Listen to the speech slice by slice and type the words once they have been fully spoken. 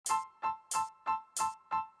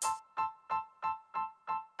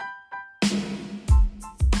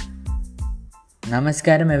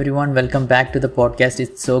Namaskaram everyone, welcome back to the podcast.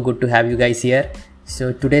 It's so good to have you guys here.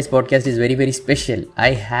 So today's podcast is very special. I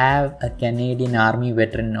have a Canadian Army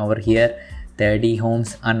veteran over here, Teddy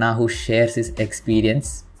Holmes Anna, who shares his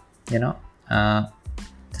experience, the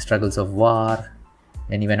struggles of war,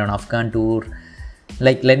 when he went on Afghan tour.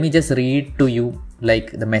 Let me just read to you,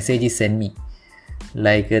 the message he sent me.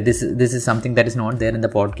 This is something that is not there in the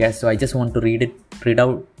podcast, so I just want to read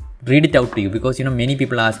it out to you, because many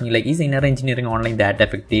people ask me, is inner engineering online that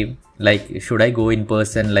effective? Should I go in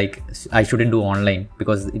person? I shouldn't do online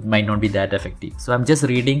because it might not be that effective. So I'm just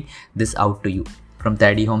reading this out to you from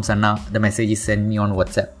Teddy Holmes Anna. The message is sent me on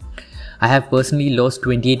WhatsApp. I have personally lost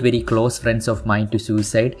 28 very close friends of mine to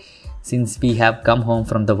suicide since we have come home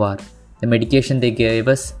from the war. The medication they gave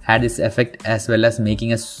us had its effect, as well as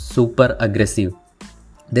making us super aggressive.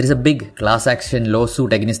 There is a big class action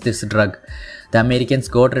lawsuit against this drug. The Americans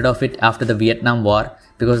got rid of it after the Vietnam War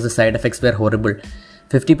because the side effects were horrible.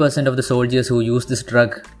 50% of the soldiers who used this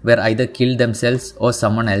drug were either killed themselves or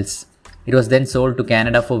someone else. It was then sold to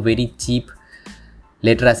Canada for very cheap,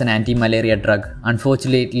 later as an anti-malaria drug.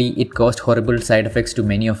 Unfortunately, it caused horrible side effects to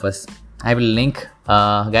many of us. I will link,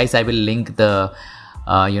 the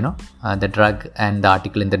drug and the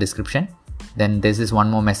article in the description. Then this is one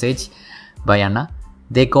more message by Anna.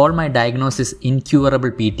 They call my diagnosis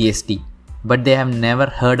incurable PTSD, but they have never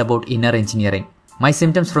heard about inner engineering. My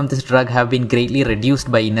symptoms from this drug have been greatly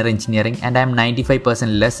reduced by inner engineering, and I am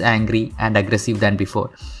 95% less angry and aggressive than before.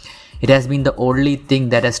 It has been the only thing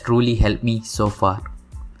that has truly helped me so far.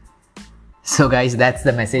 So guys, that's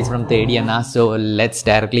the message from Teddy Anna. So let's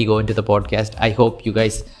directly go into the podcast. I hope you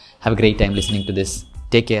guys have a great time listening to this.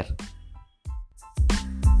 Take care.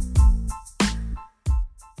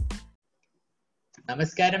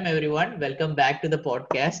 Namaskaram everyone, welcome back to the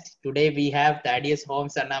podcast. Today we have Thaddeus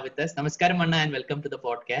Holmes Anna with us. Namaskaram Anna and welcome to the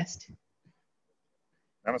podcast.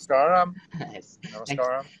 Namaskaram. Yes.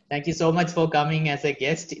 Namaskaram. Thank you so much for coming as a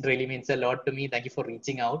guest. It really means a lot to me. Thank you for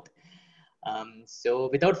reaching out. So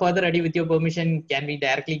without further ado, with your permission, can we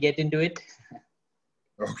directly get into it?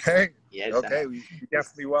 Okay. Yes. Okay, we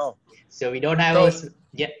definitely will. So we don't have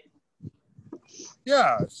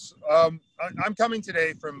Yes. I'm coming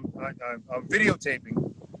today from I'm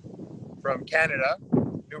videotaping from Canada,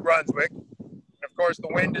 New Brunswick. And of course, the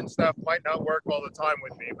wind and stuff might not work all the time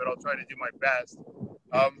with me, but I'll try to do my best.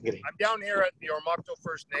 I'm down here at the Oromocto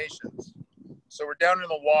First Nations. So we're down in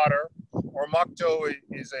the water. Oromocto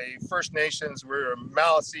is a First Nations. We're a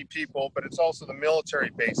Maliseet people, but it's also the military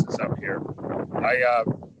bases up here.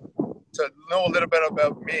 To know a little bit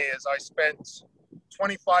about me is I spent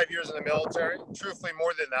 25 years in the military, truthfully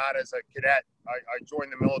more than that as a cadet. I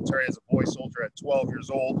joined the military as a boy soldier at 12 years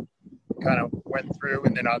old, kind of went through,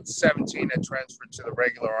 and then at 17 I transferred to the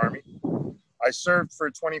regular army. I served for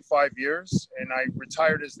 25 years and I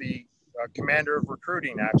retired as the commander of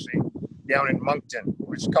recruiting, actually, down in Moncton,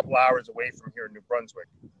 which is a couple hours away from here in New Brunswick.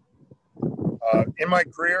 In my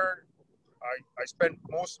career, I spent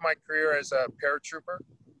most of my career as a paratrooper.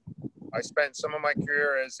 I spent some of my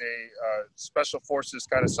career as a special forces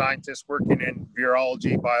kind of scientist working in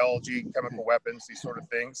virology, biology, chemical weapons, these sort of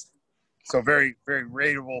things. So very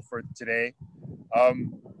relatable for today.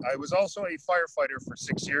 I was also a firefighter for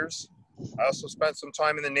 6 years. I also spent some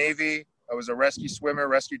time in the Navy. I was a rescue swimmer,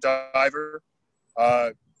 rescue diver.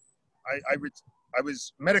 I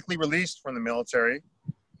was medically released from the military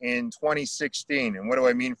in 2016. And what do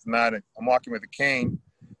I mean from that? I'm walking with a cane.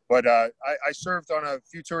 But I served on a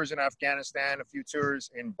few tours in Afghanistan, a few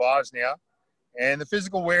tours in Bosnia, and the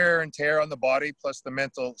physical wear and tear on the body, plus the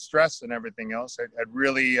mental stress and everything else, had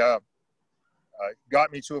really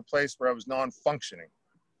got me to a place where I was non-functioning.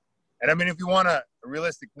 And I mean, if you want a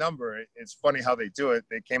realistic number, it's funny how they do it.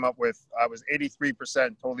 They came up with, I was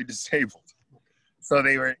 83% totally disabled. So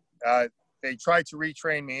they tried to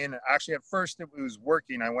retrain me. And actually, at first it was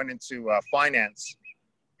working. I went into finance.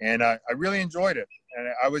 And I really enjoyed it. And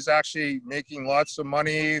I was actually making lots of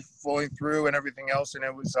money, flowing through and everything else. And I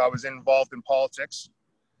was involved in politics.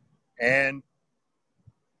 And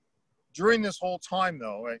during this whole time,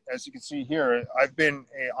 though, as you can see here, I've been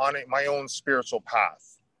on my own spiritual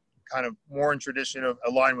path, kind of more in tradition of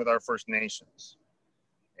aligned with our First Nations.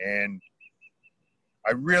 And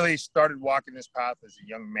I really started walking this path as a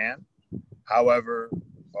young man. However,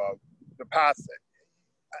 the path,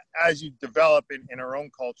 as you develop in our own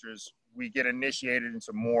cultures, we get initiated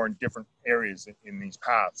into more and different areas in these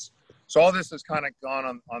paths. So all this has kind of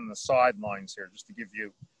gone on the sidelines here, just to give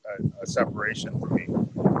you a separation from me.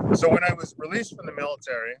 So when I was released from the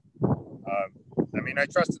military, I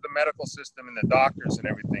trusted the medical system and the doctors and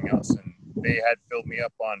everything else, and they had filled me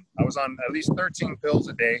up I was on at least 13 pills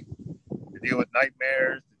a day. deal with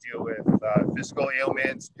nightmares, to deal with physical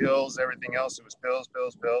ailments, pills, everything else. It was pills,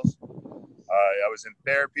 pills, pills. I was in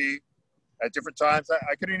therapy at different times.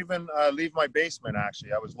 I couldn't even leave my basement,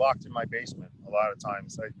 actually. I was locked in my basement a lot of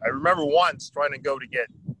times. I remember once trying to go to get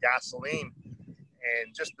gasoline,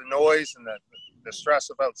 and just the noise and the stress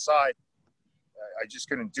of outside, I just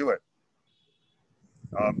couldn't do it.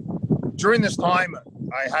 During this time,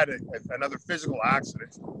 I had another physical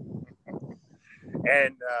accident.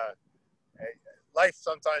 And life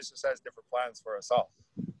sometimes just has different plans for us all.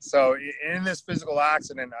 So in this physical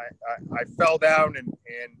accident, I fell down and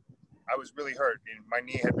I was really hurt. And my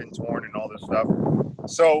knee had been torn and all this stuff.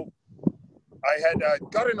 So I had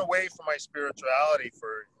gotten away from my spirituality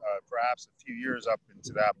for perhaps a few years up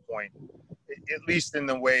into that point, at least in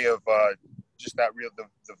the way of just that real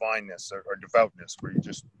divineness or devoutness, where you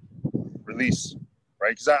just release,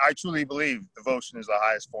 right? Because I truly believe devotion is the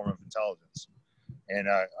highest form of intelligence. And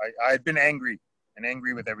I had been angry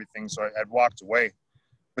with everything, so I had walked away.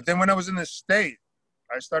 But then when I was in this state,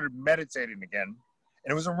 I started meditating again.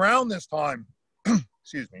 And it was around this time,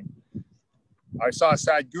 excuse me, I saw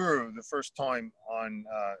Sadhguru the first time on,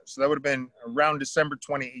 so that would have been around December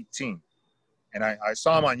 2018. And I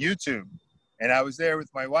saw him on YouTube. And I was there with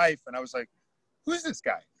my wife, and I was like, who's this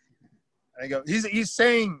guy? And I go, he's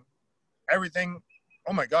saying everything.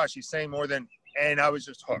 Oh my gosh, he's saying more than, and I was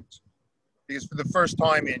just hooked. Because for the first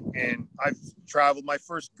time I've traveled, my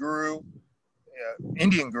first guru,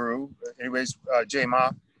 Indian guru, anyways, Jai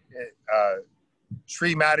Ma,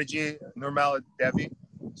 Sri Mataji Nirmala Devi.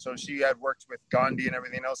 So she had worked with Gandhi and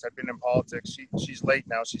everything else, had been in politics. She's late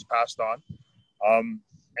now, she's passed on.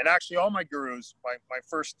 And actually all my gurus, my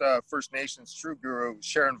first First Nations true guru,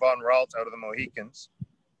 Sharon Von Ralt out of the Mohicans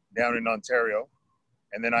down in Ontario.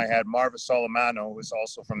 And then I had Marva Solomano, who was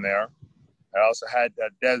also from there. I also had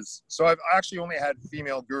Des. So I've actually only had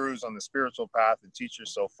female gurus on the spiritual path and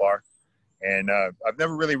teachers so far. And I've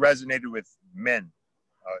never really resonated with men.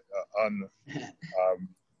 And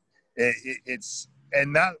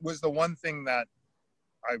that was the one thing that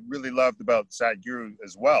I really loved about Sadhguru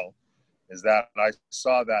as well, is that I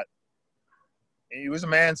saw that he was a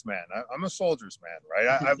man's man. I'm a soldier's man,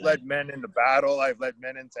 right? I've led men into battle. I've led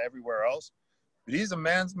men into everywhere else. But he's a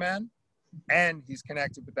man's man. And he's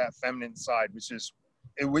connected with that feminine side, which is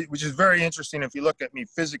very interesting. If you look at me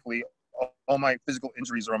physically, all my physical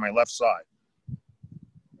injuries are on my left side,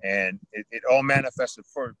 and it all manifested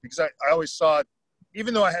forward because I always saw it,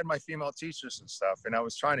 even though I had my female teachers and stuff, and I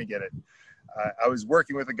was trying to get it. I was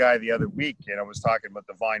working with a guy the other week, and I was talking about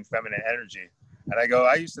divine feminine energy, and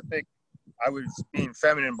I used to think I was being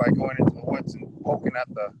feminine by going into the woods and poking at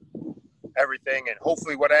everything, and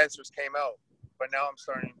hopefully what answers came out. But now I'm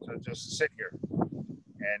starting to just sit here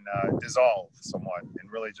and dissolve somewhat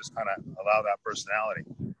and really just kind of allow that personality.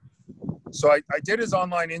 So I did his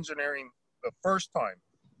online engineering the first time.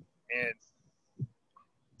 And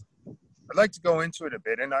I'd like to go into it a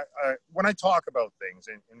bit. And when I talk about things,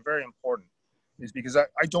 and very important, is because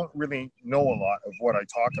I don't really know a lot of what I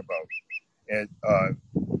talk about. And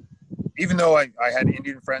even though I had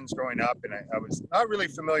Indian friends growing up, and I was not really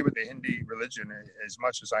familiar with the Hindi religion as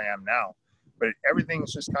much as I am now, but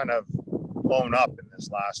everything's just kind of blown up in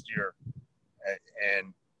this last year.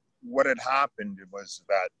 And what had happened was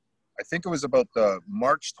that I think it was about the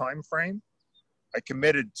March time frame. I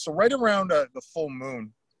committed, so right around the full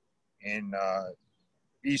moon in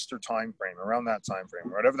Easter time frame, around that time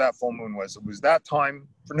frame, whatever that full moon was, it was that time,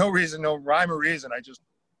 for no reason, no rhyme or reason, I just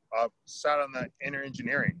sat on the inner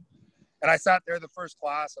engineering. And I sat there the first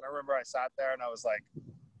class, and I remember I sat there and I was like,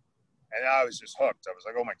 and I was just hooked. I was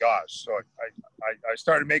like, oh my gosh. So I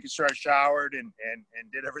started making sure I showered and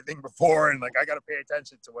did everything before. And like, I got to pay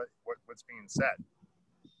attention to what's being said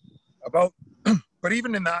about, but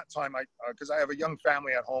even in that time, cause I have a young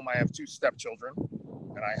family at home. I have 2 stepchildren,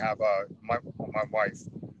 and I have my wife,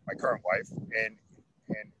 my current wife, and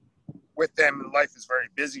with them, life is very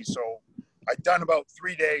busy. So I'd done about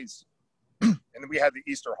 3 days, and then we had the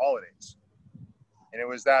Easter holidays, and it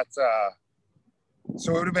was that,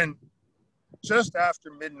 so it would have been just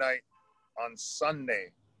after midnight on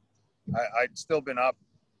Sunday. I'd still been up,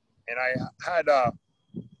 and I had a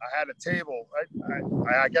table.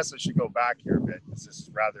 I guess I should go back here a bit because this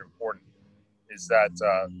is rather important. Is that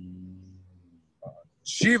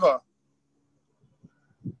Shiva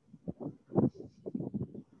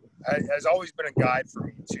has always been a guide for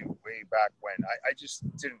me too, way back when. I just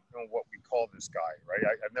didn't know what we call this guy, right?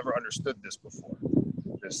 I've never understood this before.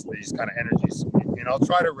 These kind of energies, and I'll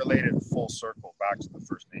try to relate it full circle back to the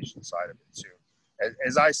First Nation side of it too,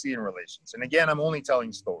 as I see in relations. And again, I'm only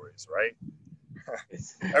telling stories, right?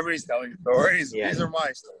 Yes. Everybody's telling stories. Yeah. These are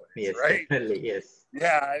my stories, Yes, right? definitely. Yes.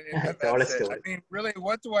 Yeah, It's all a that's it. story. I mean, really,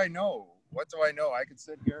 what do I know? What do I know? I could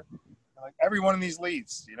sit here, like every one of these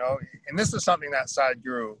leads, you know, and this is something that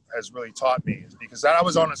Sadhguru has really taught me, is because I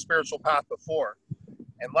was on a spiritual path before.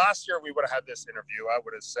 And last year we would have had this interview. I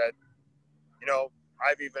would have said, you know,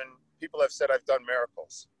 people have said I've done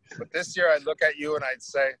miracles. But this year I'd look at you and I'd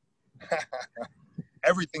say,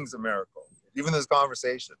 everything's a miracle. Even this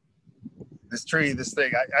conversation, this tree, this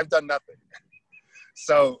thing, I've done nothing.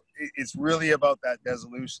 So it's really about that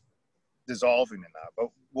dissolution, dissolving in that. But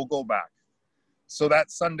we'll go back. So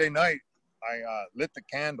that Sunday night, I lit the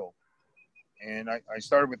candle, and I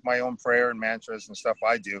started with my own prayer and mantras and stuff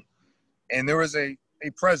I do. And there was a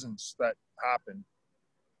presence that happened.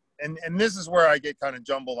 And this is where I get kind of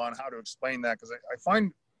jumbled on how to explain that, because I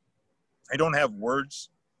find I don't have words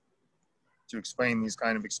to explain these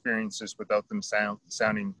kind of experiences without them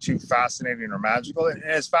sounding too fascinating or magical. And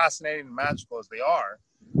as fascinating and magical as they are,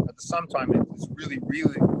 at the same time, it's really,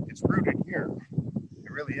 it's rooted here.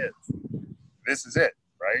 It really is. This is it,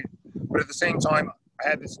 right? But at the same time, I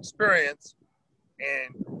had this experience,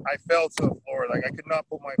 and I fell to the floor. Like, I could not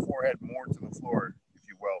put my forehead more to the floor, if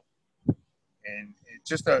you will. And it's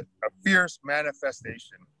just a fierce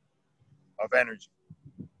manifestation of energy.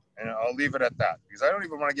 And I'll leave it at that, because I don't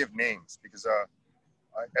even want to give names, because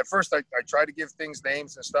at first I tried to give things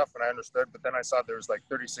names and stuff, and I understood, but then I saw there was like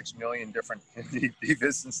 36 million different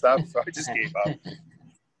divas and stuff, so I just gave up.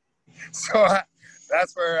 So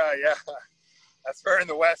that's where, that's where in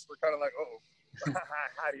the West we're kind of like, oh,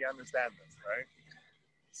 how do you understand this, right?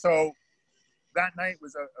 So that night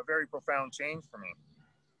was a very profound change for me.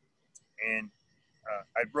 And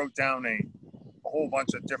I wrote down a whole bunch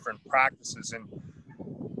of different practices, and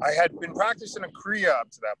I had been practicing in Kriya up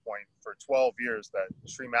to that point for 12 years that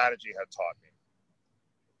Sri Mataji had taught me.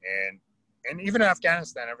 And even in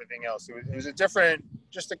Afghanistan, everything else, it was a different,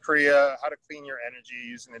 just a Kriya, how to clean your energy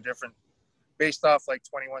using a different, based off like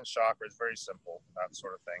 21 chakras, very simple, that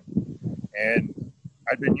sort of thing. And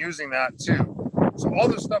I'd been using that too. So all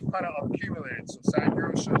this stuff kind of accumulated. So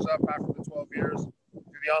Sadhguru shows up after the 12 years, do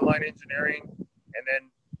the online engineering, and then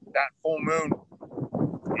that full moon,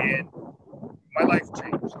 and my life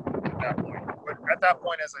changed at that point. But at that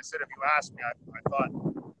point, as I said, if you asked me, I thought,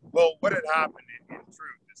 well, what had happened in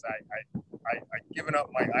truth is I'd given up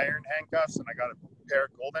my iron handcuffs, and I got a pair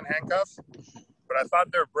of golden handcuffs, but I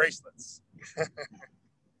thought they were bracelets. And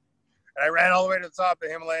I ran all the way to the top of the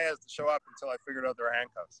Himalayas to show up until I figured out they were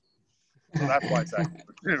handcuffs. So that's why it's actually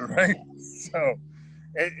true, right? So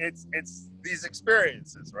it's these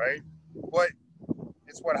experiences, right? But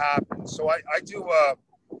it's what happens. So I do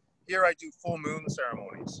here I do full moon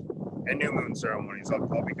ceremonies and new moon ceremonies.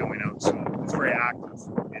 I'll be going out soon. It's very active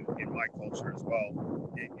in my culture as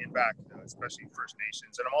well, in back, especially First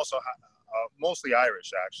Nations. And I'm also mostly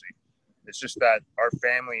Irish, actually. It's just that our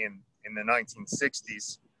family in the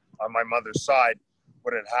 1960s, on my mother's side,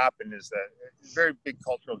 what had happened is that very big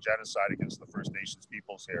cultural genocide against the First Nations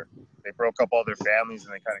peoples here. They broke up all their families,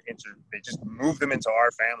 and they just moved them into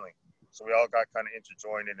our family. So we all got kind of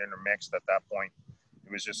interjoined and intermixed at that point.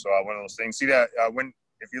 It was just one of those things. See that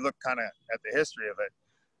if you look kind of at the history of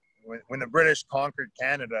it, when the British conquered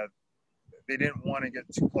Canada, they didn't want to get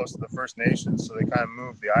too close to the First Nations, so they kind of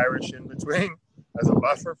moved the Irish in between as a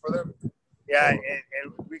buffer for them. Yeah,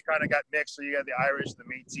 and we kind of got mixed. So you got the Irish, the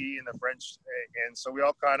Métis, and the French, and so we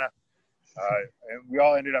all kind of, we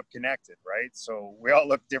all ended up connected, right? So we all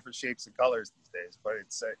look different shapes and colors these days, but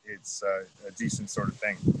it's a decent sort of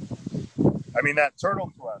thing. I mean, that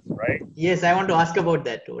turtle to us, right? Yes, I want to ask about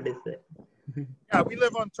that. What is that? Yeah, we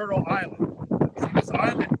live on Turtle Island. See, this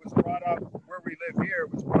island was brought up, where we live here,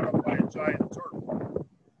 was brought up by a giant turtle.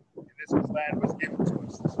 And this land was given to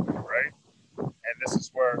us this way, right? And this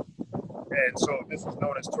is where, and so this is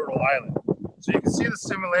known as Turtle Island. So you can see the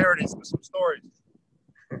similarities with some stories.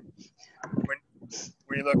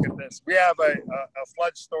 when you look at this, we have a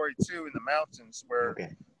flood story too in the mountains where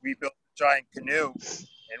we built a giant canoe,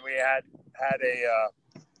 and we had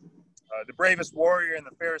the bravest warrior and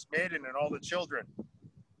the fairest maiden and all the children.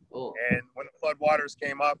 Oh. And when the flood waters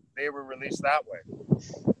came up, they were released that way.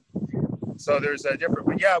 So there's a different,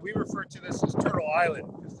 but yeah, we refer to this as Turtle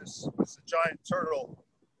Island because this was a giant turtle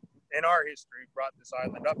in our history brought this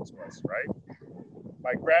island up to us, right?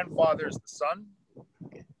 My grandfather's the sun.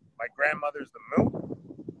 My grandmother's the moon.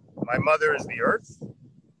 My mother is the earth.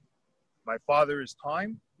 My father is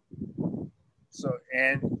time. So,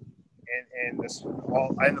 and this,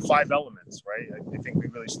 well, and the five elements, right? I think we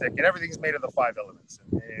really stick, and everything's made of the five elements.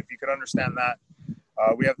 And if you could understand that,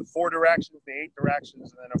 we have the 4 directions, the 8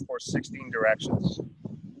 directions, and then of course 16 directions.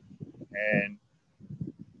 And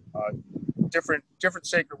different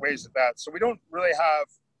sacred ways of that. So we don't really have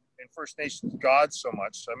in First Nations gods so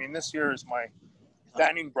much. I mean, this year is my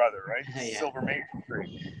standing brother, right? Yeah. Silver maple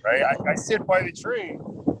tree, right? I sit by the tree.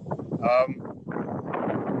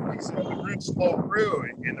 The roots flow through,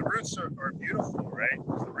 and the roots are beautiful, right?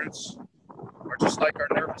 The roots are just like our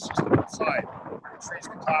nervous system inside. The trees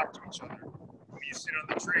can talk to each other. When you sit on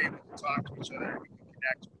the tree, we can talk to each other. We can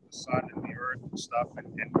connect with the sun and the earth and stuff,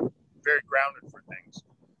 and very grounded for things.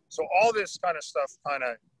 So all this kind of stuff kind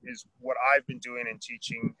of is what I've been doing and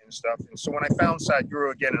teaching and stuff. And so when I found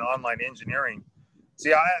Sadhguru again in online engineering,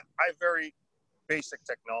 see, I have very basic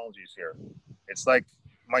technologies here. It's like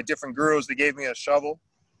my different gurus, they gave me a shovel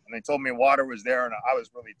and they told me water was there, and I was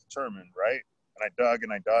really determined, right? And I dug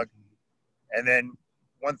and I dug. And then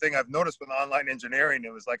one thing I've noticed with online engineering,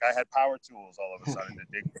 it was like I had power tools all of a sudden to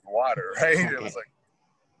dig for water, right? Okay. It was like,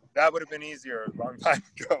 that would have been easier a long time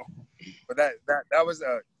ago. But that was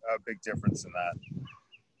a big difference in that.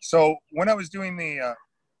 So when I was doing the,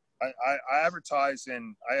 I advertised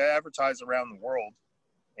around the world,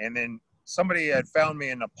 and then somebody had found me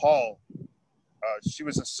in Nepal. She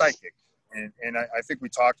was a psychic, and I think we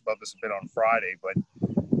talked about this a bit on Friday, but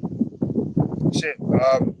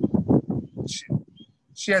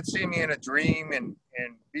she had seen me in a dream and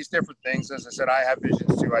these different things. As I said, I have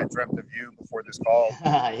visions too. I dreamt of you before this call,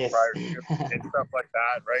 yes. prior to, and stuff like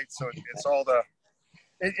that, right? So it's all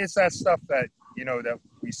it's that stuff that, you know, that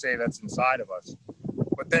we say that's inside of us.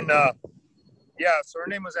 But then, so her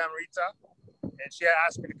name was Amrita, and she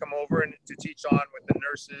asked me to come over and to teach on with the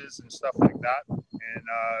nurses and stuff like that,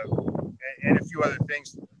 and a few other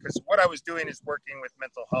things. Because what I was doing is working with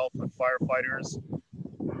mental health with firefighters,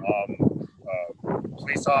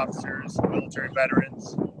 police officers, military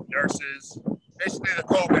veterans, nurses, basically the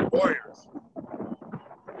COVID warriors.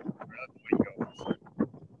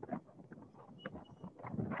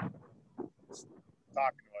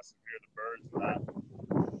 Talking to us and hear the birds and that.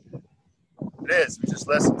 It is. We just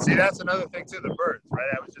listen. See, that's another thing too. The birds, right?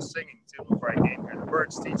 I was just singing too before I came here. The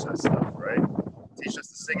birds teach us stuff, right? Teach us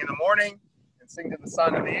to sing in the morning and sing to the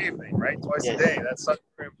sun in the evening, right? Twice a day. That's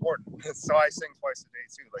very important. So I sing twice a day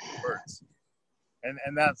too, like the birds.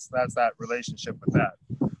 And that's that relationship with that.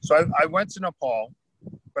 So I went to Nepal,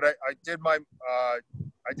 but I did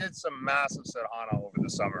some massive sadhana over the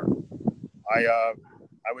summer.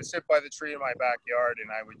 I would sit by the tree in my backyard,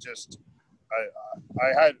 and I would just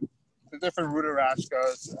I had the different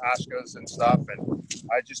ashkas and stuff, and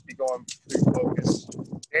I'd just be going pretty focused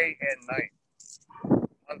day and night,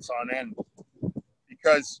 months on end,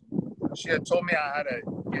 because she had told me I had to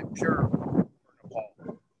get pure for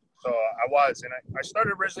Nepal. So I was, and I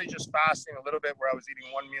started originally just fasting a little bit, where I was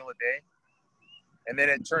eating one meal a day, and then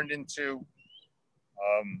it turned into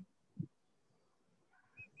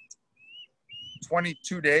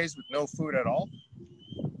 22 days with no food at all,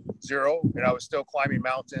 zero, and I was still climbing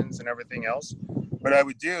mountains and everything else. What I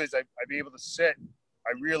would do is I'd be able to sit.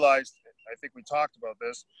 I realized, I think we talked about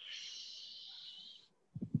this,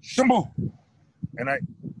 Shambhu, and I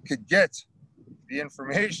could get the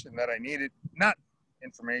information that I needed, not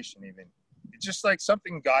information even, it's just like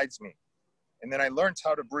something guides me. And then I learned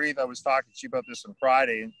how to breathe. I was talking to you about this on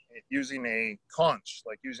Friday, using a conch,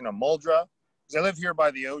 like using a muldra, because I live here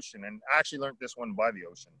by the ocean, and I actually learned this one by the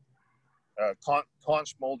ocean.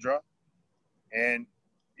 Conch muldra, and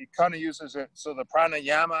it kind of uses it. So the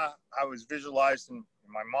pranayama, I was visualized in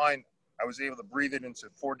my mind, I was able to breathe it into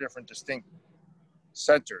 4 different distinct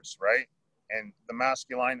centers, right? And the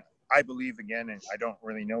masculine, I believe, again, and I don't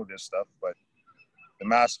really know this stuff, but the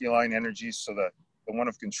masculine energies, so the one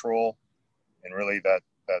of control, and really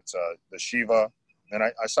that's the Shiva. And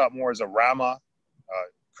I saw it more as a Rama,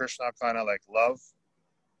 Krishna, kind of like love,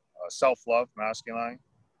 self-love, masculine,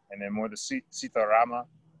 and then more the Sita Rama,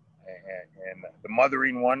 and the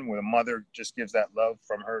mothering one, where the mother just gives that love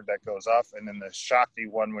from her that goes off, and then the Shakti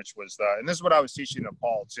one, which was and this is what I was teaching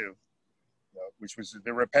Nepal too, which was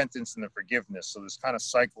the repentance and the forgiveness. So this kind of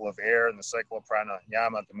cycle of air and the cycle of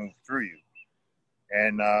pranayama to move through you.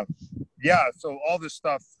 And so all this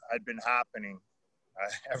stuff had been happening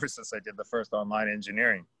ever since I did the first online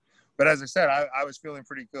engineering. But as I said, I was feeling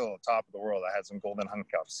pretty cool, top of the world. I had some golden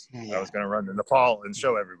handcuffs. I was going to run to Nepal and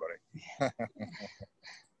show everybody.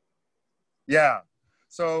 Yeah.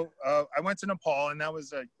 So I went to Nepal, and that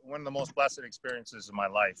was one of the most blessed experiences of my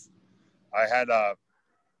life. I had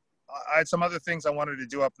some other things I wanted to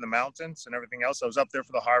do up in the mountains and everything else. I was up there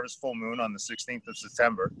for the harvest full moon on the 16th of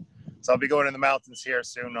September. So I'll be going in the mountains here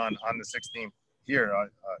soon on the 16th here.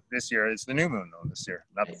 This year, it's the new moon though this year,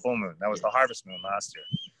 not the full moon. That was the harvest moon last year.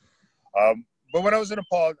 But when I was in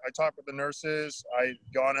Nepal, I talked with the nurses. I'd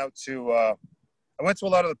gone out to I went to a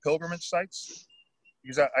lot of the pilgrimage sites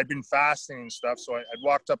because I'd been fasting and stuff. So I'd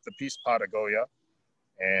walked up the Peace Pot of Goya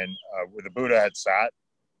and where the Buddha had sat.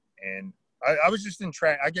 And I was just in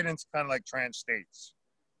trance. I get into kind of like trance states.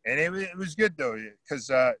 And it was good though,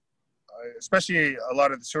 because especially a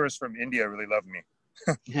lot of the tourists from India really loved me.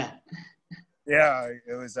 Yeah. Yeah,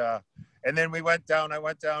 it was. And then we went down. I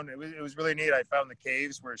went down. It was really neat. I found the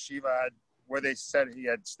caves where Shiva where they said he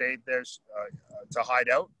had stayed there to hide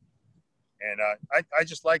out. And I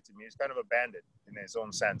just liked him. He was kind of a bandit in his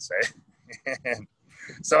own sense. Eh? And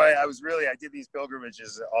so I did these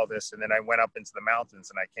pilgrimages, all this, and then I went up into the mountains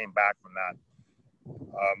and I came back from that.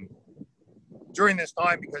 During this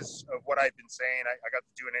time, because of what I've been saying, I got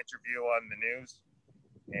to do an interview on the news,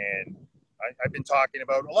 and I've been talking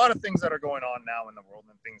about a lot of things that are going on now in the world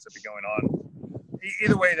and things that be going on.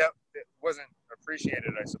 Either way, that it wasn't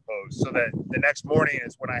appreciated, I suppose. So that the next morning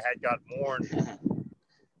is when I had got warned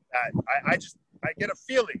that I get a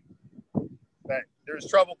feeling that there's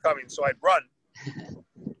trouble coming, so I'd run.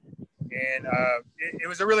 And it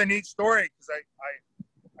was a really neat story because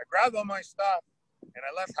I grabbed all my stuff and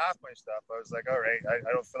I left half my stuff. I was like, all right,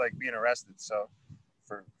 I don't feel like being arrested, so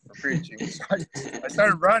for preaching. So I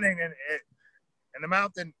started running and the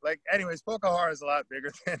mountain, like, anyways, Pokahara is a lot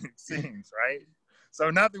bigger than it seems, right? So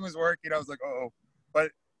nothing was working. I was like, oh,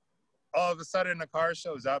 but all of a sudden a car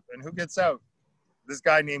shows up and who gets out? This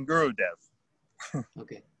guy named Guru Dev.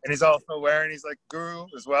 Okay. And he's also wearing, he's like Guru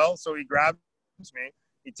as well. So he grabs me.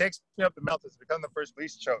 He takes me up the mountains, become the first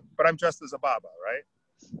police choke, but I'm dressed as a Baba, right?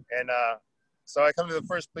 And so I come to the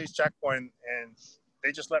first police checkpoint and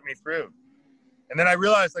they just let me through. And then I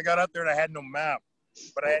realized I got up there and I had no map,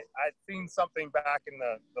 but I'd seen something back in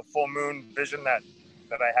the full moon vision that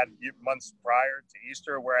I had months prior to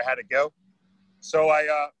Easter where I had to go. So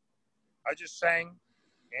I just sang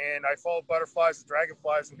and I followed butterflies and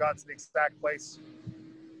dragonflies and got to the exact place.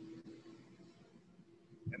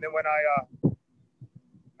 And then when I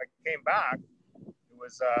came back, it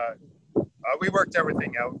was, we worked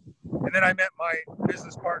everything out. And then I met my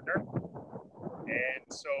business partner. And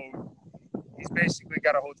so he's basically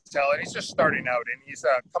got a hotel and he's just starting out. And he's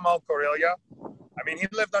Kamal Korelia. I mean, he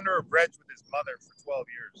lived under a bridge with his mother for 12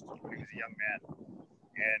 years when he was a young man.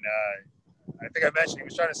 And I think I mentioned he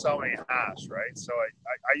was trying to sell me hash, right? So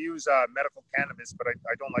I use medical cannabis, but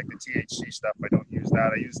I don't like the THC stuff. I don't use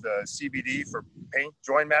that. I use the CBD for pain,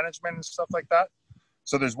 joint management and stuff like that.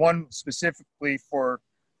 So there's one specifically for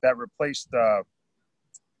that replaced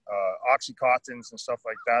Oxycontins and stuff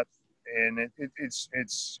like that. And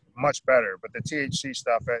it's much better. But the THC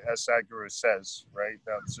stuff, as Sadhguru says, right,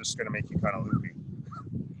 that's just going to make you kind of loopy.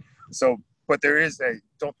 So, but there is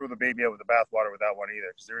don't throw the baby out with the bathwater with that one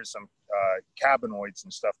either, because there is some cannabinoids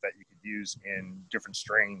and stuff that you could use in different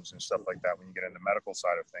strains and stuff like that when you get into the medical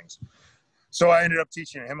side of things. So I ended up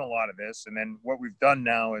teaching him a lot of this. And then what we've done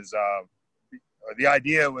now is the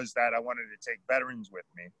idea was that I wanted to take veterans with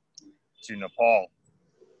me to Nepal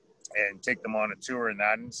and take them on a tour and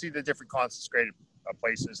that and see the different consecrated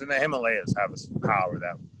places. And the Himalayas have a power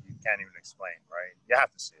that you can't even explain, right? You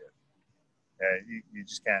have to see it. You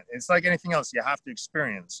just can't. It's like anything else. You have to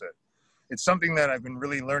experience it. It's something that I've been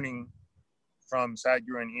really learning from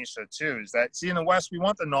Sadhguru and Isha too, is that, see, in the West, we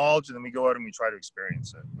want the knowledge and then we go out and we try to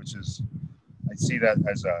experience it, which is, I see that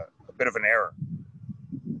as a bit of an error,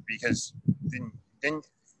 because then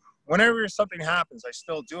whenever something happens, I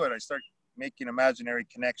still do it. I start making imaginary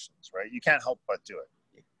connections, right? You can't help but do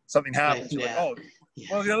it. Something happens, you're like, oh,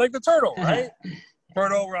 well, you're like the turtle, right?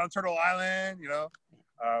 Turtle, we're on Turtle Island, you know,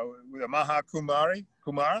 with a Maha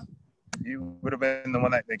Kumara, you would have been the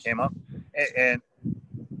one that came up. And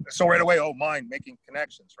so right away, mind making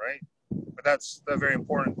connections, right? But that's the very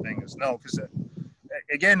important thing is no, because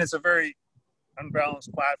again, it's a very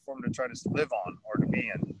unbalanced platform to try to live on or to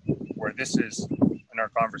be in, where this is, in our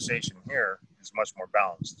conversation here, is much more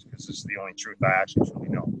balanced, because this is the only truth I actually truly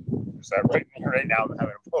know. Is that right now I'm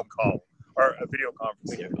having a phone call or a video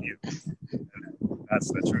conference with you. And that's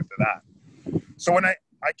the truth of that. So when I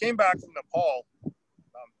came back from Nepal,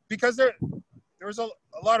 because there was a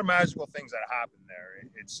lot of magical things that happened there.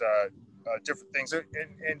 It's different things.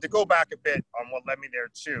 And to go back a bit on what led me there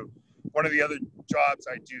too, one of the other jobs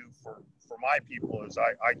I do for my people is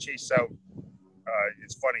I chase out,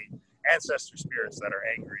 it's funny, ancestor spirits that are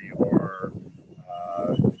angry, or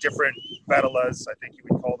different Vetalas, I think you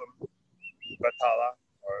would call them, Vetala,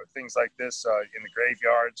 or things like this in the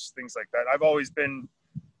graveyards, things like that. I've always been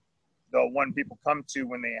the one people come to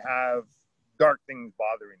when they have dark things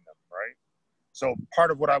bothering them, right? So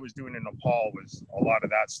part of what I was doing in Nepal was a lot of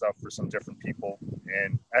that stuff for some different people.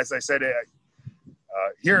 And as I said,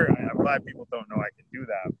 here, I'm glad people don't know I can do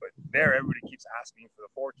that, but there, everybody keeps asking for the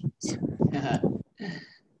fortunes.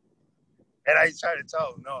 And I try to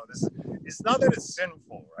tell them, no, it's not that it's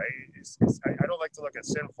sinful, right? I don't like to look at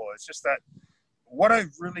sinful. It's just that what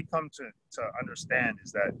I've really come to understand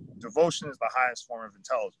is that devotion is the highest form of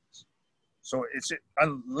intelligence. So it's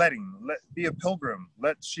be a pilgrim,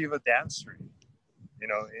 let Shiva dance for you, you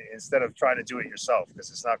know, instead of trying to do it yourself, because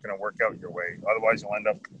it's not going to work out your way. Otherwise you'll end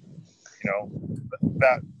up, you know,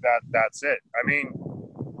 that's it. I mean,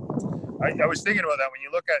 I was thinking about that when you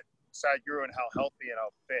look at Sadhguru and how healthy and how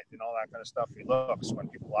fit and all that kind of stuff he looks. When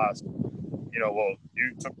people ask, you know, well,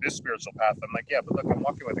 you took this spiritual path. I'm like, yeah, but look, I'm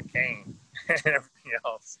walking with a cane and everything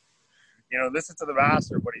else. You know, listen to the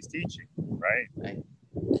master, what he's teaching, right?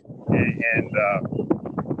 And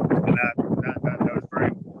that was very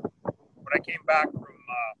important. When I came back from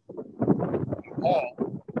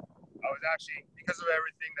Nepal, I was actually, because of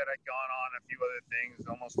everything that had gone on, a few other things,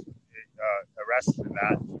 almost arrested in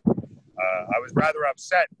that. I was rather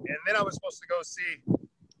upset, and then I was supposed to go see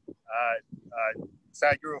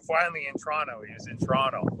Sadhguru finally in Toronto. He was in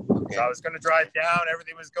Toronto, okay. So I was going to drive down.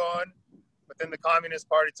 Everything was going, but then the Communist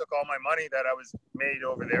Party took all my money that I was made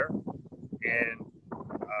over there, and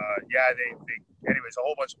anyways, a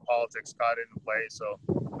whole bunch of politics got into play. So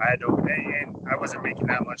I had to, and I wasn't making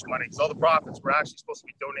that much money because all the profits were actually supposed to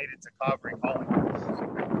be donated to Calvary College.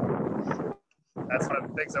 That's one of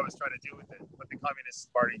the things I was trying to do with the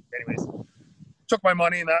Communist Party. Anyways, took my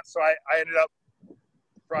money and that, so I ended up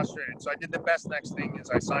frustrated. So I did the best next thing is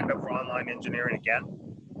I signed up for online engineering again,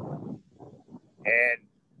 and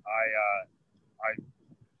I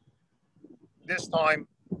this time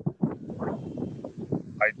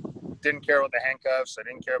I didn't care about the handcuffs. I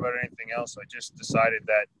didn't care about anything else. I just decided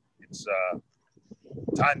that it's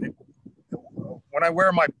time to. When I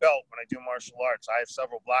wear my belt, when I do martial arts, I have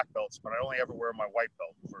several black belts, but I only ever wear my white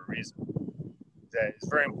belt for a reason. That it's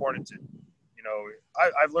very important to, you know,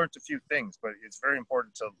 I've learned a few things, but it's very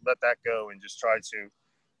important to let that go and just try to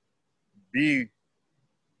be,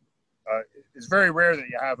 it's very rare that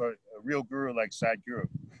you have a real guru like Sadhguru.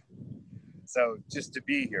 So just to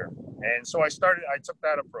be here. And so I took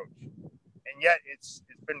that approach. And yet it's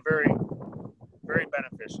been very, very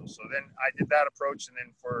beneficial. So then I did that approach, and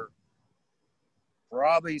then for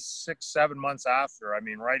probably 6-7 months after, I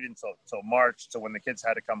mean, right until March, to when the kids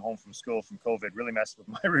had to come home from school from COVID, really messed with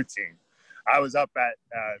my routine. I was up at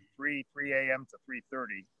 3 a.m. to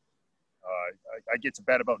 3:30. I get to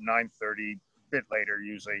bed about 9:30, a bit later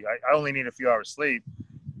usually. I only need a few hours sleep,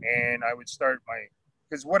 and I would start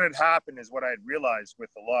because what had happened is what I had realized with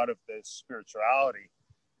a lot of the spirituality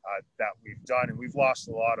that we've done, and we've lost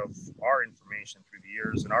a lot of our information through the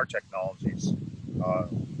years and our technologies.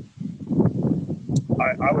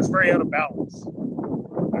 I was very out of balance.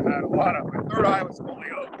 I had my third eye was fully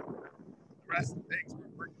open. The rest of the things were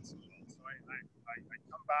working so well. So I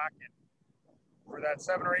come back, and for that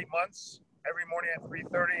 7 or 8 months, every morning at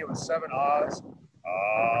 3:30, it was 7 ahs.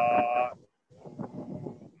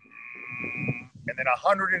 And then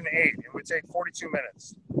 108. It would take 42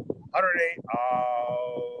 minutes. 108.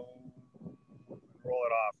 Roll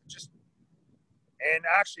it off. And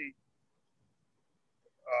actually,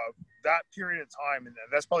 that period of time, and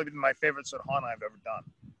that's probably been my favorite sadhana I've ever done.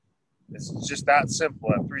 It's just that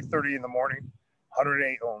simple. At 3:30 in the morning,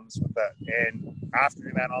 108 ohms with that. And after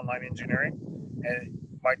doing that online engineering, and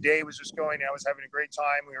my day was just going, I was having a great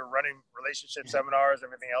time. We were running relationship seminars,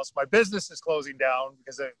 everything else. My business is closing down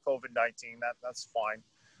because of COVID-19. That's fine.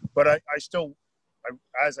 But I still,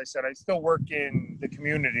 as I said, I still work in the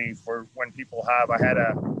community for when people I had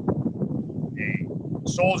a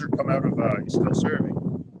soldier come out of, he's still serving,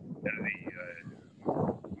 the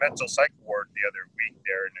mental psych ward the other week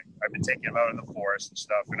there, and I've been taking him out in the forest and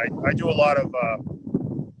stuff, and I do a lot of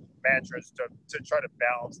mantras to try to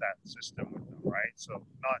balance that system with them, right? So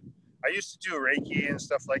I used to do Reiki and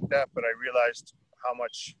stuff like that, but I realized how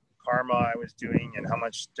much karma I was doing and how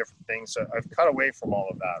much different things, so I've cut away from all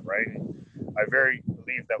of that, right? I very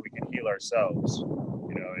believe that we can heal ourselves,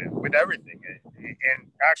 you know, with everything,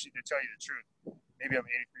 and actually, to tell you the truth, maybe I'm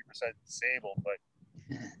 83% disabled, but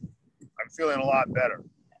I'm feeling a lot better.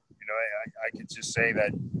 You know, I could just say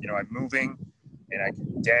that, you know, I'm moving, and I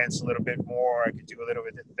can dance a little bit more. I could do a little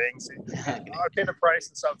bit of things. I'll pay the price,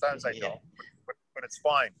 and sometimes I don't, but it's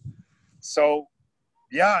fine. So,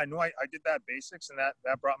 yeah, I know I did that basics, and that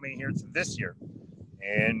brought me here to this year.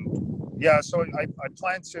 And, yeah, so I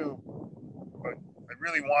plan to, I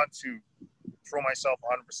really want to throw myself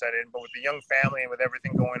 100% in, but with the young family and with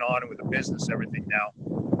everything going on and with the business, everything now,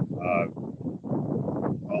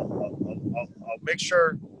 I'll make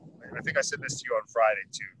sure, I think I said this to you on Friday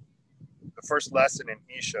too, the first lesson in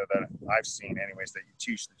Isha that I've seen, anyways, that you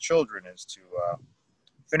teach the children is to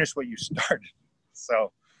finish what you started.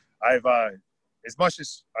 So I've, as much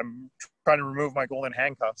as I'm trying to remove my golden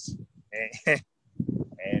handcuffs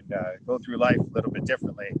and go through life a little bit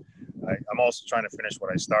differently, I'm also trying to finish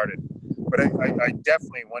what I started. But I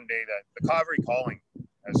definitely, one day, that the Kaveri calling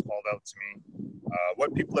has called out to me.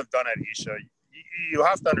 What people have done at Isha, you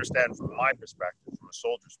have to understand from my perspective, from a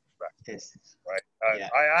soldier's perspective, Yes. right? Yeah.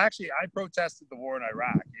 I protested the war in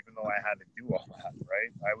Iraq, even though I had to do all that,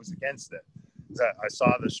 right? I was against it. I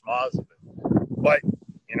saw the schmas of it. But,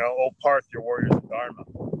 you know, oh Parth, your warrior's Dharma.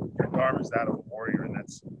 Your Dharma is that of a warrior, and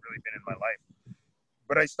that's really been in my life.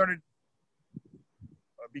 But I started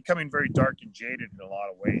becoming very dark and jaded in a lot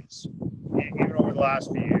of ways, even over the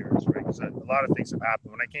last few years, right? Because a lot of things have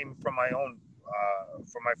happened. When I came from my own,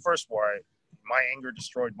 from my first war, my anger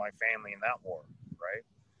destroyed my family in that war, right?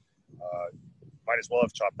 Might as well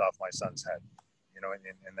have chopped off my son's head, you know,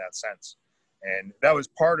 in that sense. And that was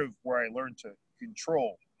part of where I learned to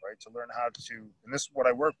control, right? To learn how to, and this is what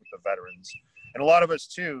I work with the veterans. And a lot of us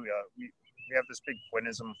too, we have this big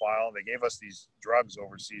quinism file. They gave us these drugs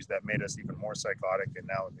overseas that made us even more psychotic. And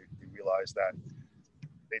now they realize that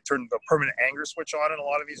they turned the permanent anger switch on in a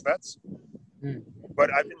lot of these vets. But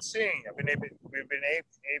we've been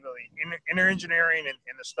able, inner engineering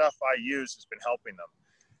and the stuff I use has been helping them.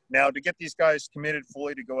 Now, to get these guys committed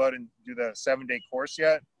fully to go out and do the 7-day course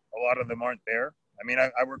yet, a lot of them aren't there. I mean,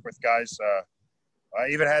 I work with guys, I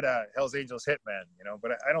even had a Hells Angels hitman, you know,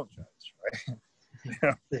 but I don't judge, right? You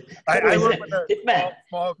know, I work with a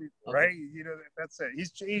small people, okay. Right? You know, that's it.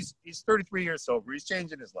 He's 33 years sober. He's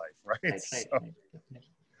changing his life, right? Right.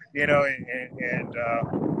 You know,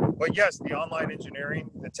 but yes, the online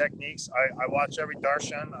engineering, the techniques, I watch every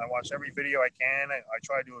darshan, I watch every video I can. I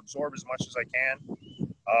try to absorb as much as I can.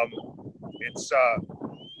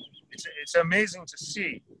 It's amazing to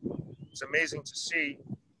see. It's amazing to see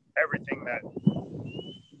everything that,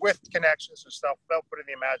 with connections and stuff, without putting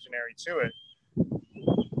the imaginary to it.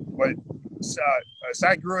 But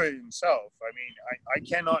Sadhguru himself, I mean, I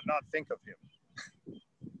cannot not think of him.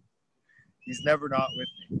 He's never not with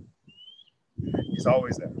me. He's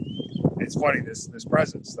always there. It's funny, this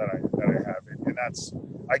presence that I have, and that's,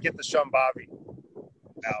 I get the Shambhavi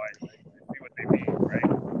now. I see what they mean, right?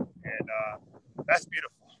 And that's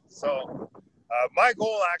beautiful. So my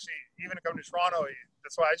goal, actually, even to come to Toronto,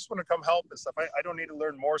 that's why I just want to come help and stuff. I don't need to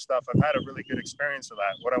learn more stuff. I've had a really good experience with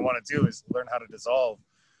that. What I want to do is learn how to dissolve.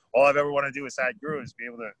 All I've ever wanted to do with Sadhguru is be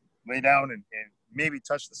able to lay down and maybe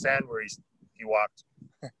touch the sand where he walked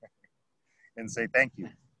and say thank you.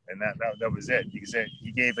 And that was it. Because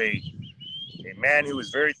he gave a man who was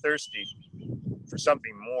very thirsty for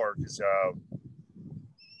something more, because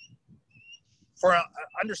for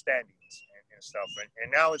understandings and stuff.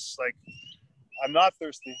 And now it's like, I'm not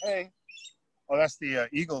thirsty. Hey, oh, that's the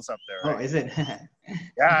eagles up there. Right? Oh, is it?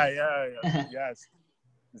 Yeah. Yes.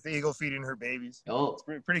 It's the eagle feeding her babies. Oh, it's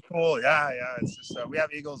pretty cool. Yeah. It's just we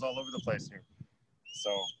have eagles all over the place here. So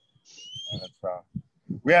that's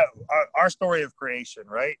we have our story of creation,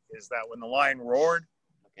 right? Is that when the lion roared,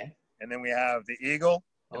 okay, and then we have the eagle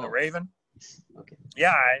and the raven. Okay.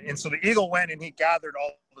 Yeah, and so the eagle went and he gathered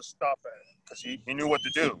all the stuff because he knew what to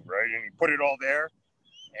do, right? And he put it all there,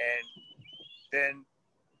 and then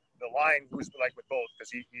the lion, who's like with both,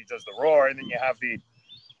 because he does the roar, and then you have the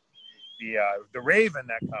raven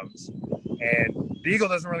that comes, and the eagle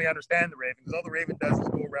doesn't really understand the raven, because all the raven does is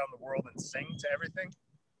go around the world and sing to everything,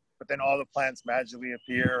 but then all the plants magically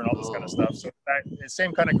appear and all this kind of stuff. So that the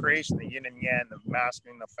same kind of creation, the yin and yang, the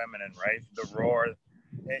masculine, the feminine, right? The roar,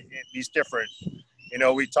 these different, you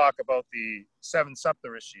know, we talk about the 7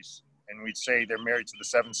 Saptarishis, and we'd say they're married to the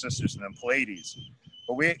 7 sisters and then Pleiades.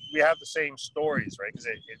 But we have the same stories, right? Because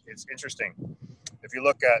it's interesting. If you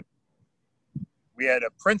look at, we had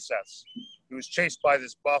a princess who was chased by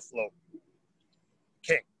this buffalo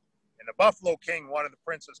king. And the buffalo king wanted the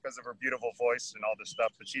princess because of her beautiful voice and all this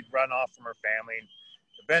stuff, but she'd run off from her family. And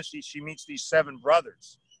eventually she meets these 7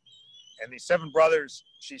 brothers. And these 7 brothers,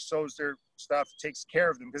 she sews their stuff, takes care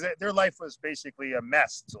of them, because their life was basically a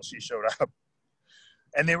mess until she showed up.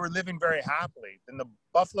 And they were living very happily. Then the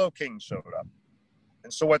buffalo king showed up.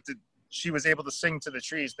 And so she was able to sing to the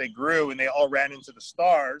trees. They grew and they all ran into the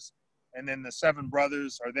stars. And then the 7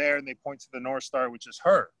 brothers are there and they point to the North Star, which is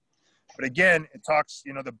her. But again, it talks,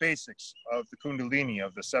 you know, the basics of the Kundalini,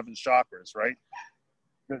 of the 7 chakras, right?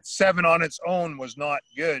 The 7 on its own was not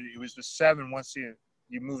good. It was the 7, once you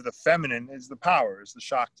move the feminine, is the power, is the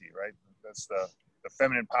Shakti, right? That's the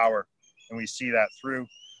feminine power. And we see that through.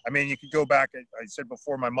 I mean, you could go back, I said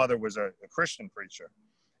before, my mother was a Christian preacher.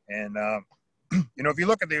 And you know, if you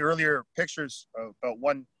look at the earlier pictures of about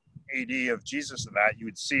 1 AD of Jesus and that, you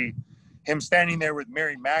would see him standing there with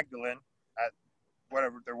Mary Magdalene at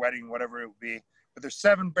whatever their wedding, whatever it would be. But there's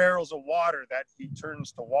 7 barrels of water that he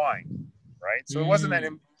turns to wine, right? So it wasn't that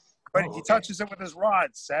him, but he touches it with his rod.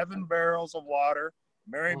 7 barrels of water,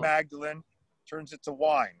 Mary Magdalene turns it to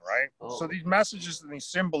wine, right? So these messages and these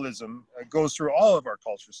symbolism goes through all of our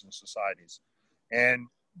cultures and societies. And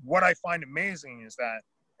what I find amazing is that,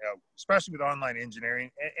 especially with online engineering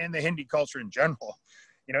and the Hindi culture in general,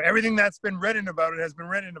 you know, everything that's been written about it has been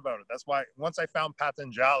written about it. That's why once I found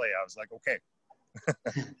Patanjali, I was like, okay,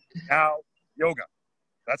 now yoga.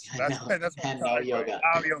 That's now yoga.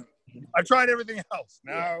 Now yoga. I've tried everything else.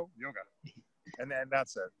 Now yoga. And then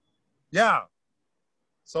that's it. Yeah.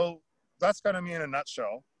 So that's kind of me in a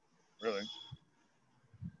nutshell, really.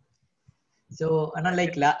 So, Anna,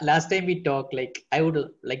 like last time we talked, like I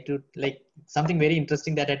would like to something very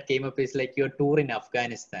interesting that had came up is like your tour in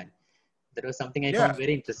Afghanistan. That was something I found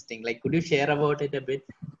very interesting. Like, could you share about it a bit?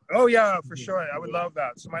 Oh yeah, for sure. I would love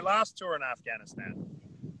that. So my last tour in Afghanistan,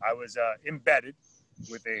 I was embedded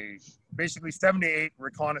with basically 78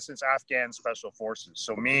 reconnaissance Afghan special forces.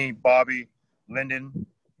 So me, Bobby, Lyndon,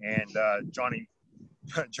 and Johnny,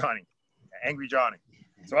 Angry Johnny.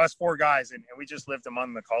 So us 4 guys, and we just lived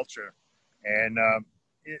among the culture. And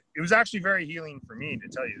it was actually very healing for me, to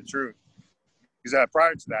tell you the truth. Because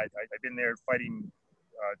prior to that, I've been there fighting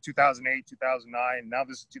 2008, 2009. Now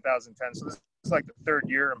this is 2010. So this is like the 3rd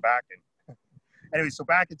year I'm back in. Anyway, so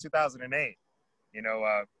back in 2008, you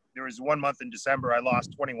know, there was 1 month in December, I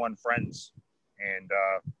lost 21 friends. And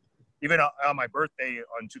even on my birthday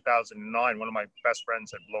on 2009, one of my best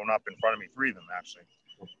friends had blown up in front of me, 3 of them actually.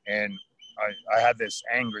 And I had this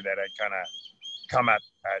anger that I'd kind of come at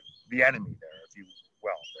the enemy there, if you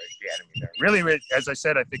will, right? The enemy there. Really, as I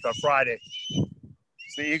said, I think on Friday,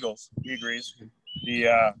 it's the Eagles. He agrees.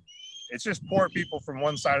 It's just poor people from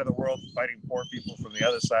one side of the world fighting poor people from the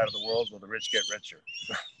other side of the world while the rich get richer.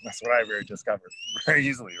 That's what I very discovered very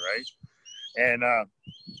easily, right? And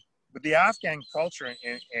with the Afghan culture,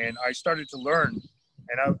 and I started to learn,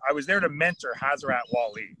 and I was there to mentor Hazrat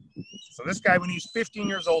Wali. So this guy, when he was 15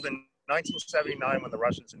 years old in 1979, when the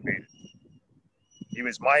Russians invaded, he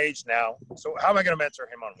was my age now. So how am I going to mentor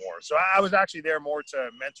him on war? So I was actually there more to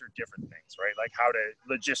mentor different things, right? Like how to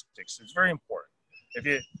logistics. It's very important. If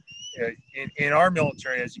you in our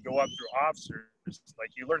military, as you go up through officers, like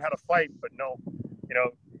you learn how to fight, but no, you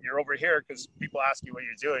know, you're over here because people ask you what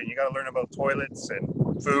you're doing. You got to learn about toilets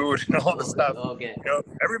and food and all the stuff. Okay. You know,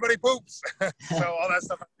 everybody poops, so all that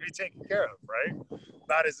stuff has to be taken care of, right?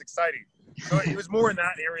 Not as exciting. So it was more in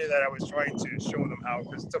that area that I was trying to show them how,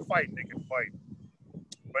 because to fight, they can fight.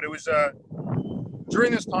 But it was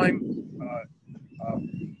during this time,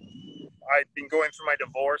 I'd been going through my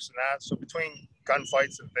divorce and that. So between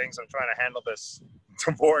gunfights and things, I'm trying to handle this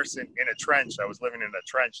divorce in a trench. I was living in a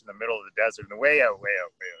trench in the middle of the desert, and way out.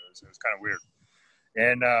 It was kind of weird.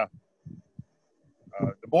 And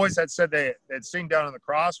the boys had said they'd seen down on the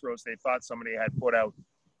crossroads, they thought somebody had put out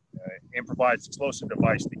improvised explosive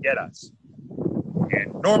device to get us.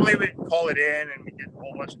 And normally we'd call it in and we get a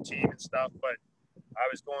whole bunch of team and stuff, but I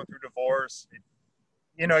was going through divorce.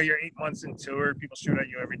 You know, you're 8 months into it. People shoot at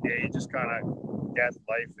you every day. You just kind of get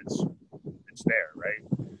life. It's there, right?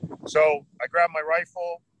 So I grabbed my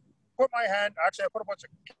rifle, I put a bunch of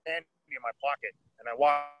candy in my pocket, and I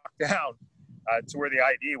walked down to where the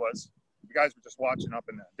ID was. The guys were just watching up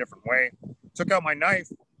in a different way. Took out my knife,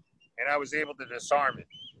 and I was able to disarm it,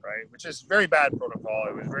 right? Which is very bad protocol.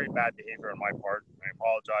 It was very bad behavior on my part. I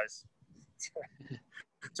apologize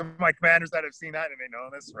to my commanders that have seen that and they know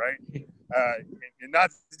this, right?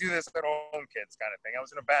 Not to do this at home, kids, kind of thing. I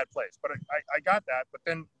was in a bad place, but I got that. But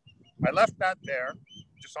then I left that there,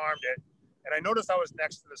 disarmed it, and I noticed I was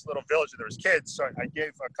next to this little village and there was kids, so I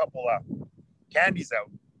gave a couple candies out,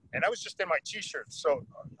 and I was just in my t-shirt. So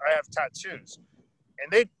I have tattoos,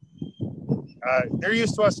 and they're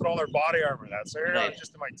used to us in all their body armor. So I was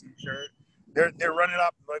just in my t-shirt. They're running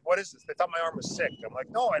up like, what is this? They thought my arm was sick. I'm like,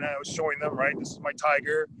 no, and I was showing them, right? This is my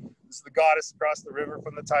tiger. This is the goddess across the river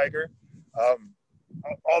from the tiger.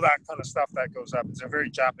 All that kind of stuff that goes up. It's a very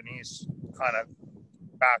Japanese kind of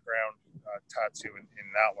background tattoo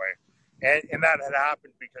in that way. And that had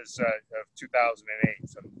happened because of 2008,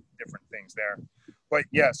 some different things there. But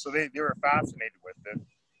yeah, so they were fascinated with it.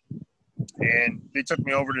 And they took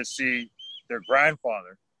me over to see their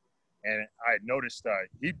grandfather. And I had noticed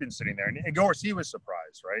he'd been sitting there. And of course, he was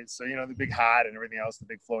surprised, right? So, you know, the big hat and everything else, the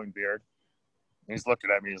big flowing beard. And he's looking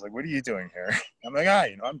at me. He's like, what are you doing here? I'm like,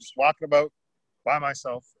 I'm just walking about by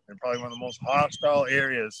myself in probably one of the most hostile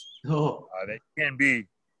areas that can be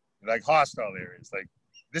like hostile areas. Like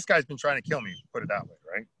this guy's been trying to kill me, put it that way,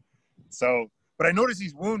 right? So, but I notice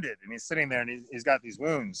he's wounded and he's sitting there and he's got these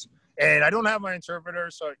wounds. And I don't have my interpreter,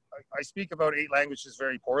 so I speak about 8 languages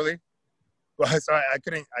very poorly. But so I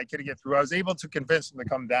couldn't get through. I was able to convince him to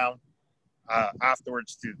come down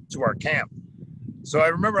afterwards to our camp. So I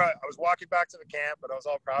remember I was walking back to the camp, but I was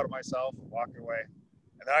all proud of myself, walking away.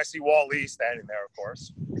 And then I see Walt Lee standing there, of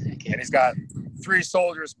course. Okay. And he's got 3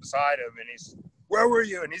 soldiers beside him. And he's, where were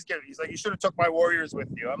you? And he's like, you should have took my warriors with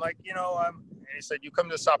you. I'm like, and he said, you come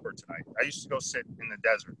to supper tonight. I used to go sit in the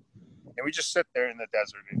desert. And we just sit there in the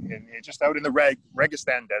desert and just out in the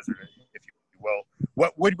Registan desert, if you will.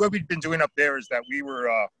 What we'd been doing up there is that we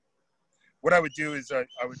were, what I would do is I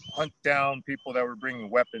would hunt down people that were bringing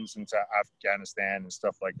weapons into Afghanistan and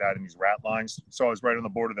stuff like that in these rat lines. So I was right on the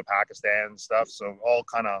border of Pakistan and stuff. So all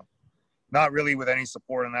kind of not really with any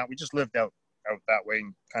support on that. We just lived out that way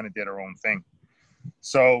and kind of did our own thing.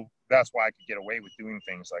 So that's why I could get away with doing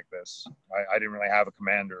things like this. I didn't really have a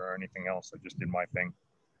commander or anything else. I just did my thing.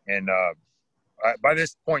 And by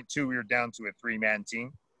this point, too, we were down to a 3-man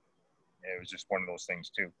team. It was just one of those things,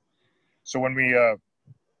 too. So when we...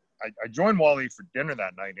 I joined Wally for dinner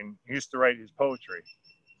that night, and he used to write his poetry.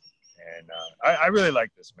 And I really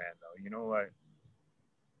like this man, though.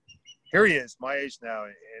 Here he is, my age now,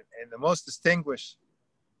 and the most distinguished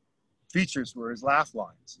features were his laugh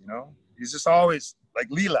lines, He's just always like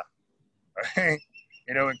Leela, right?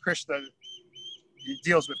 And Krishna, he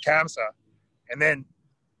deals with Kamsa, and then,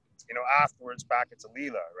 afterwards back into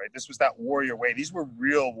Leela, right? This was that warrior way. These were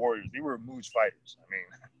real warriors. They were Mooj fighters. I mean...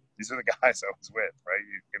 These are the guys I was with, right?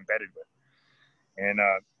 Embedded with. And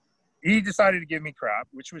he decided to give me crap,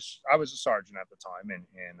 I was a sergeant at the time, and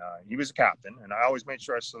he was a captain, and I always made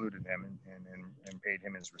sure I saluted him and paid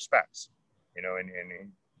him his respects,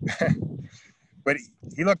 but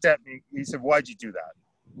he looked at me, he said, why'd you do that?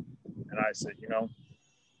 And I said,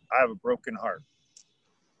 I have a broken heart.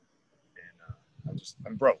 And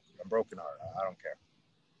I'm broken heart. I don't care.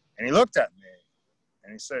 And he looked at me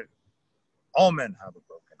and he said, all men have a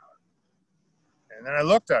broken heart. And then I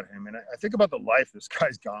looked at him and I think about the life this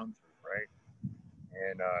guy's gone through, right?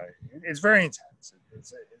 And it's very intense.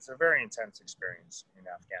 It's a very intense experience in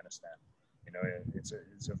Afghanistan.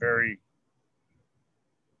 It's a very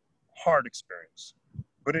hard experience,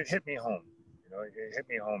 but it hit me home. It hit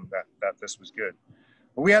me home that this was good.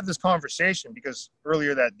 But we had this conversation because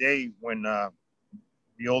earlier that day when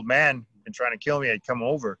the old man who'd been trying to kill me had come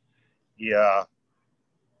over, I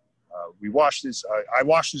washed his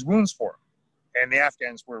wounds for him. And the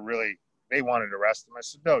Afghans were they wanted to arrest him. I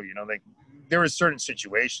said, no, there were certain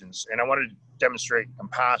situations, and I wanted to demonstrate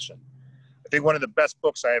compassion. I think one of the best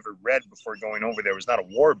books I ever read before going over there was not a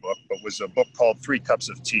war book, but was a book called 3 Cups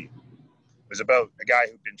of Tea. It was about a guy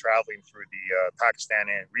who'd been traveling through the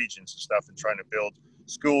Pakistani regions and stuff and trying to build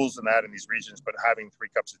schools and that in these regions, but having 3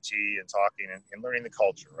 cups of tea and talking and learning the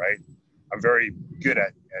culture, right? I'm very good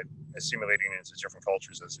at assimilating into different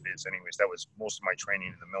cultures as it is. Anyways, that was most of my training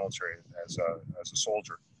in the military as a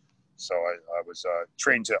soldier. So I was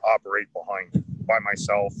trained to operate by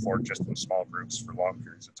myself or just in small groups for long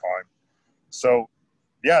periods of time. So,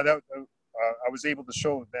 yeah, I was able to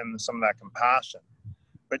show them some of that compassion.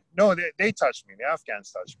 But no, they touched me. The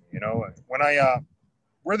Afghans touched me. When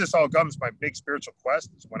where this all comes, my big spiritual quest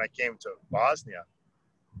is when I came to Bosnia.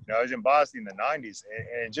 I was in Bosnia in the 90s,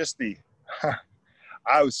 and just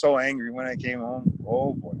I was so angry when I came home.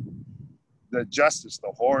 Oh boy, the justice,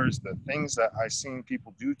 the horrors, the things that I seen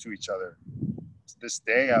people do to each other. To this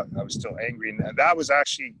day, I was still angry, and that was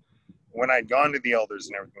actually when I'd gone to the elders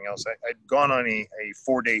and everything else. I'd gone on a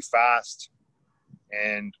 4-day fast,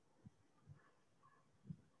 and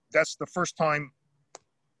that's the first time.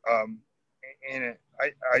 And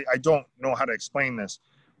I don't know how to explain this.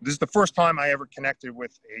 This is the first time I ever connected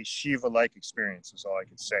with a Shiva-like experience, is all I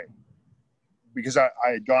could say. Because I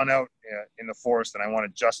had gone out in the forest and I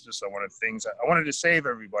wanted justice. I wanted things. I wanted to save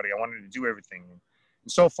everybody. I wanted to do everything.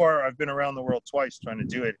 And so far, I've been around the world twice trying to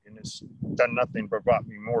do it, and it's done nothing but brought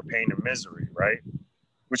me more pain and misery, right?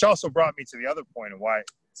 Which also brought me to the other point of why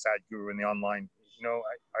Sadhguru in the online,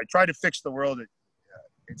 I try to fix the world.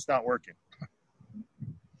 It's not working.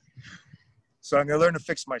 So I'm going to learn to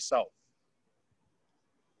fix myself.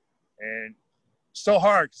 And so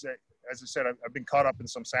hard because, as I said, I've been caught up in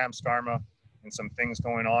some samskarma and some things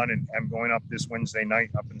going on, and I'm going up this Wednesday night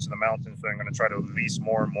up into the mountains. So I'm going to try to release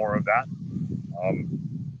more and more of that, and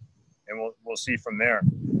we'll see from there.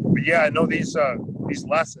 But yeah, I know these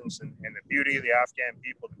lessons and the beauty of the Afghan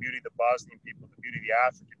people, the beauty of the Bosnian people, the beauty of the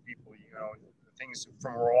African people. The things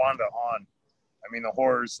from Rwanda on. I mean, the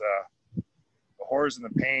horrors and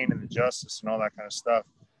the pain and the justice and all that kind of stuff.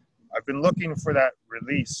 I've been looking for that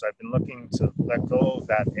release. I've been looking to let go of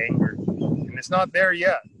that anger, and it's not there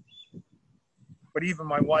yet. But even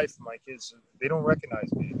my wife and my kids, they don't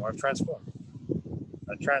recognize me anymore. I've transformed.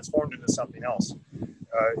 I transformed into something else.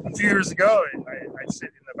 A few years ago, I'd sit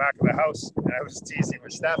in the back of the house and I was teasing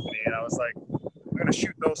with Stephanie, and I was like, I'm going to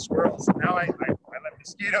shoot those squirrels. And now I let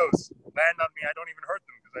mosquitoes land on me. I don't even hurt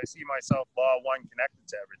them because I see myself law of one connected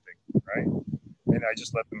to everything, right? And I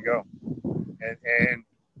just let them go. And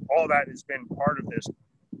all that has been part of this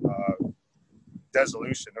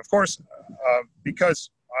dissolution. Of course,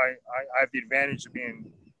 because I have the advantage of being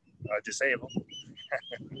disabled.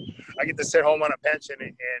 I get to sit home on a pension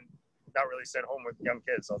and not really sit home with young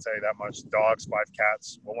kids. I'll tell you that much. Dogs, 5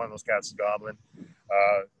 cats. Well, one of those cats is Goblin.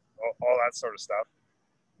 All that sort of stuff.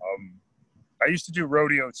 I used to do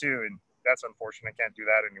rodeo too, and that's unfortunate. I can't do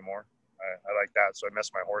that anymore. I like that, so I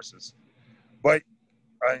miss my horses. But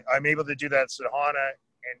I'm able to do that Sadhana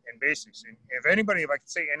and basics. And if I could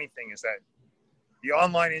say anything, is that the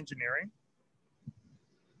online engineering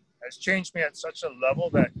has changed me at such a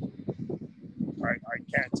level that I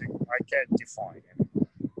can't define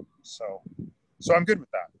anymore. So I'm good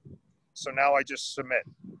with that. So now I just submit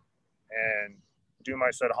and do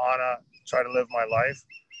my sadhana, try to live my life,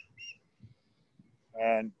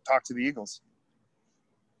 and talk to the eagles.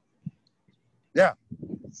 Yeah,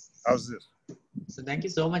 how's this? So thank you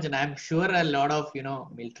so much, and I'm sure a lot of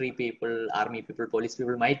military people, army people, police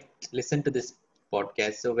people might listen to this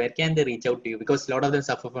podcast. So where can they reach out to you? Because a lot of them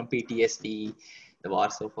suffer from PTSD, the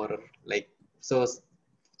wars of horror. Like, so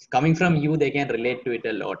coming from you, they can relate to it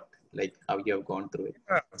a lot, like how you have gone through it.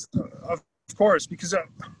 Yeah, of course, because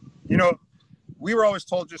we were always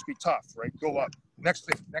told just be tough, right? Go up. Next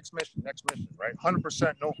thing, next mission, right?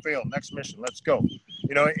 100% no fail, next mission, let's go.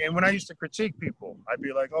 And when I used to critique people, I'd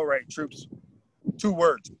be like, all right, troops, 2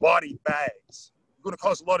 words, body bags. You're going to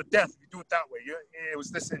cause a lot of death if you do it that way. It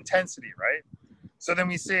was this intensity, right? So then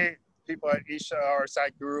we see people at Isha or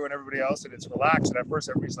Sadhguru and everybody else, and it's relaxed. And at first,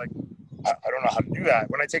 everybody's like, I don't know how to do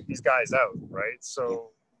that when I take these guys out, right?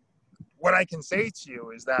 So what I can say to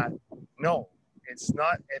you is that, no, it's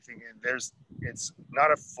not anything. It's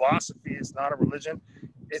not a philosophy. It's not a religion.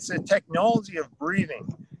 It's a technology of breathing.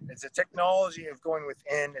 It's a technology of going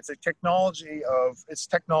within. It's technology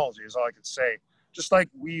is all I could say. Just like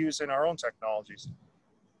we use in our own technologies.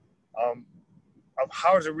 Of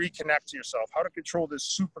how to reconnect to yourself, how to control this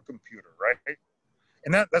supercomputer, right?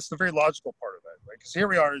 And that's the very logical part of that, right? Because here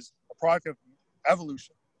we are as a product of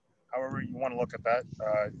evolution, however you want to look at that,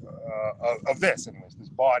 of this, anyways, this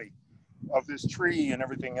body, of this tree and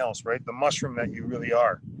everything else, right? The mushroom that you really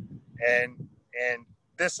are. And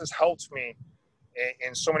this has helped me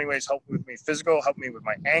in so many ways, helped with me physical, helped me with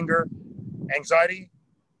my anger, anxiety.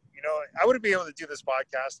 I wouldn't be able to do this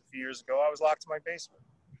podcast a few years ago. I was locked in my basement,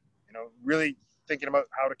 really thinking about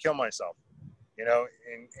how to kill myself,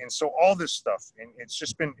 and so all this stuff, and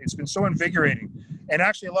it's been so invigorating. And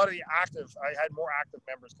actually a lot of I had more active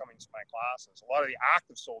members coming to my classes, a lot of the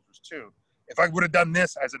active soldiers too. If I would have done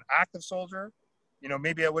this as an active soldier,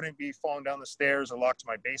 maybe I wouldn't be falling down the stairs or locked in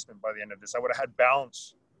my basement by the end of this. I would have had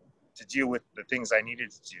balance to deal with the things I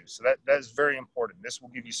needed to do. So that is very important. This will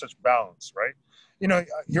give you such balance, right?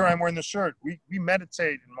 Here I'm wearing the shirt. We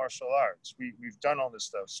meditate in martial arts. We've done all this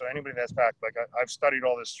stuff. So anybody that's back, like I've studied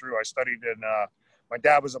all this through. I studied in, my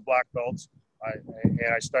dad was a black belt.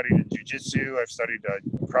 I studied in jiu-jitsu. I've studied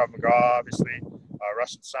Krav Maga, obviously,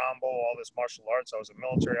 Russian Sambo, all this martial arts. I was a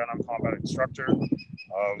military unarmed combat instructor.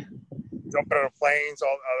 Jumping out of planes,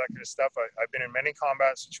 all that kind of stuff. I've been in many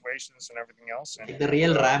combat situations and everything else. And, like the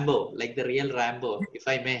real Rambo, if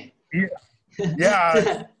I may.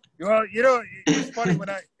 Yeah. Well, it's funny when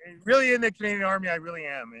really in the Canadian Army, I really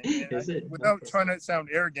am. And without trying to sound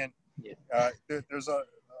arrogant, there's a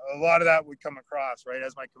lot of that would come across, right?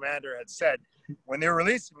 As my commander had said, when they were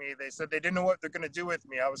releasing me, they said they didn't know what they're going to do with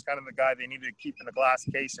me. I was kind of the guy they needed to keep in a glass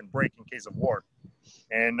case and break in case of war.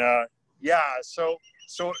 And so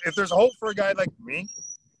if there's a hope for a guy like me,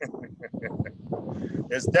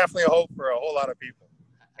 there's definitely a hope for a whole lot of people.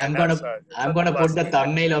 I'm gonna put the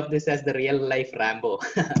thumbnail of this as the real life Rambo.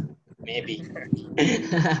 Maybe.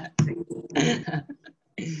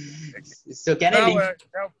 So can I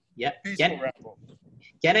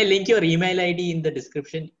link your email ID in the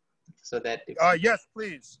description so that yes,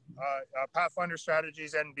 please. Pathfinder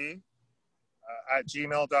Strategies NB at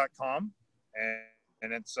gmail.com,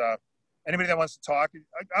 and it's anybody that wants to talk.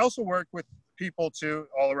 I also work with people too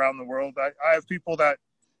all around the world. I have people that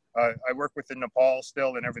I work with in Nepal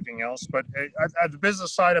still and everything else, but at the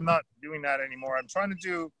business side, I'm not doing that anymore. I'm trying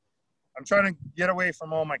to get away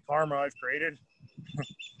from all my karma I've created,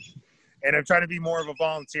 and I'm trying to be more of a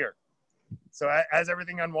volunteer. So as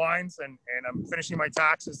everything unwinds and I'm finishing my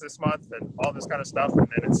taxes this month and all this kind of stuff, and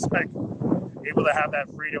then it's like able to have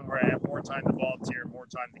that freedom where I have more time to volunteer, more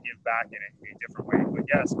time to give back in a different way. But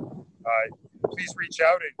yes, please reach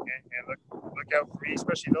out and look out for me,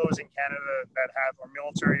 especially those in Canada that have our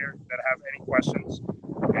military that have any questions.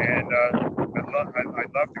 And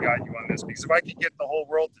I'd love to guide you on this, because if I could get the whole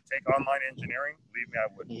world to take online engineering, believe me, I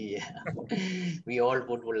would. Yeah, we all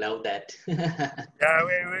would love that. Yeah,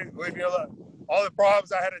 we'd be a lot. All the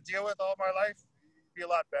problems I had to deal with all my life, be a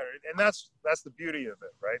lot better. And that's the beauty of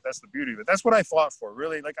it, right? That's the beauty of it. That's what I fought for,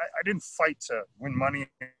 really. Like, I didn't fight to win money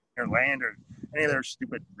or land or any of their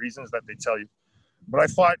stupid reasons that they tell you. But I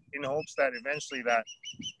fought in hopes that eventually that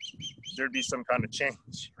there'd be some kind of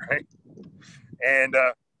change, right? And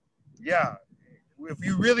yeah, if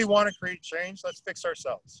you really want to create change, let's fix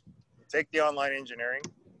ourselves. Take the online engineering,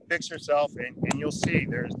 fix yourself, and you'll see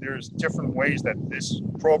there's different ways that this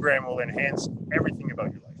program will enhance everything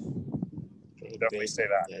about your life. Okay, Definitely great. say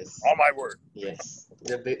that. Yes. On my word. Yes.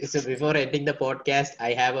 So before ending the podcast,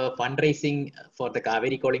 I have a fundraising for the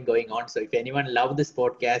Kaveri Calling going on. So if anyone loves this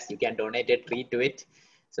podcast, you can donate a treat to it,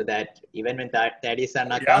 so that even when Thaddeus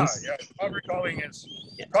Anna comes. Yeah. Kaveri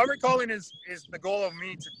Calling is the goal of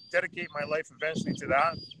me to dedicate my life eventually to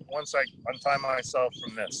that once I untie myself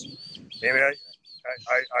from this. Maybe I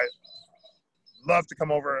love to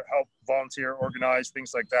come over, help volunteer, organize,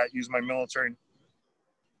 things like that, use my military,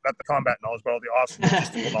 not the combat knowledge, but all the awesome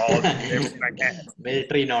logistical knowledge, everything I can.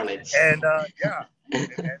 Military knowledge. And yeah,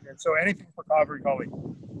 and so anything for Kaveri Calling.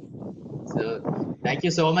 So thank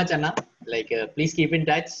you so much, Anna. Like, please keep in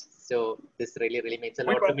touch. So this really means a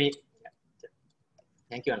lot to me.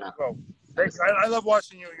 Thank you, Anna. Well, thank you. I love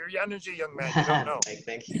watching you. Your energy, young man. You don't know.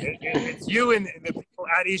 Thank you. It's you and the people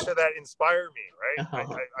at Isha that inspire me, right?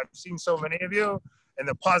 I've seen so many of you, and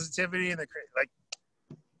the positivity and the like.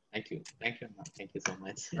 Thank you, Anna. Thank you so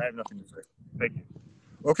much. I have nothing to say. Thank you.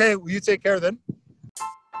 Okay, well, you take care then.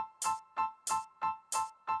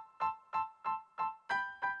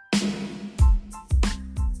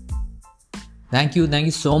 Thank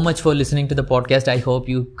you so much for listening to the podcast. I hope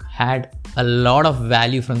you had a lot of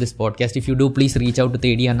value from this podcast. If you do, please reach out to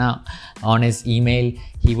Thedi Anna on his email.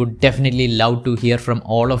 He would definitely love to hear from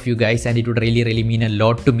all of you guys, and it would really mean a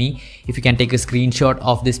lot to me if you can take a screenshot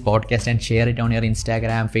of this podcast and share it on your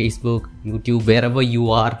Instagram, Facebook, YouTube, wherever you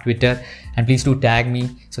are, Twitter, and please do tag me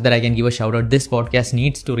so that I can give a shout out. This podcast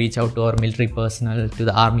needs to reach out to our military personnel, to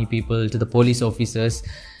the army people, to the police officers,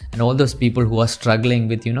 and all those people who are struggling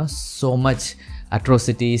with, so much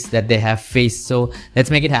atrocities that they have faced. So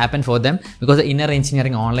let's make it happen for them, because the Inner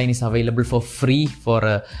Engineering Online is available for free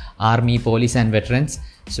for army, police and veterans.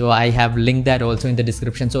 So I have linked that also in the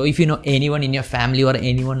description. So if you know anyone in your family or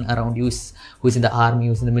anyone around you who is in the army,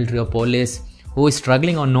 who is in the military or police, who is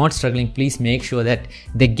struggling or not struggling, please make sure that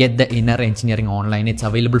they get the Inner Engineering Online. It's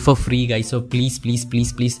available for free, guys. So please.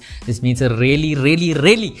 This means a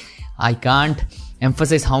really, I can't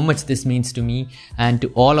emphasize how much this means to me and to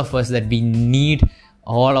all of us, that we need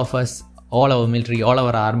all of us, all our military, all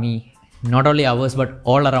our army, not only ours but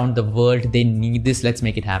all around the world. They need this. Let's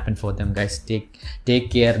make it happen for them, guys. Take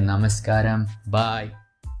care. Namaskaram. Bye.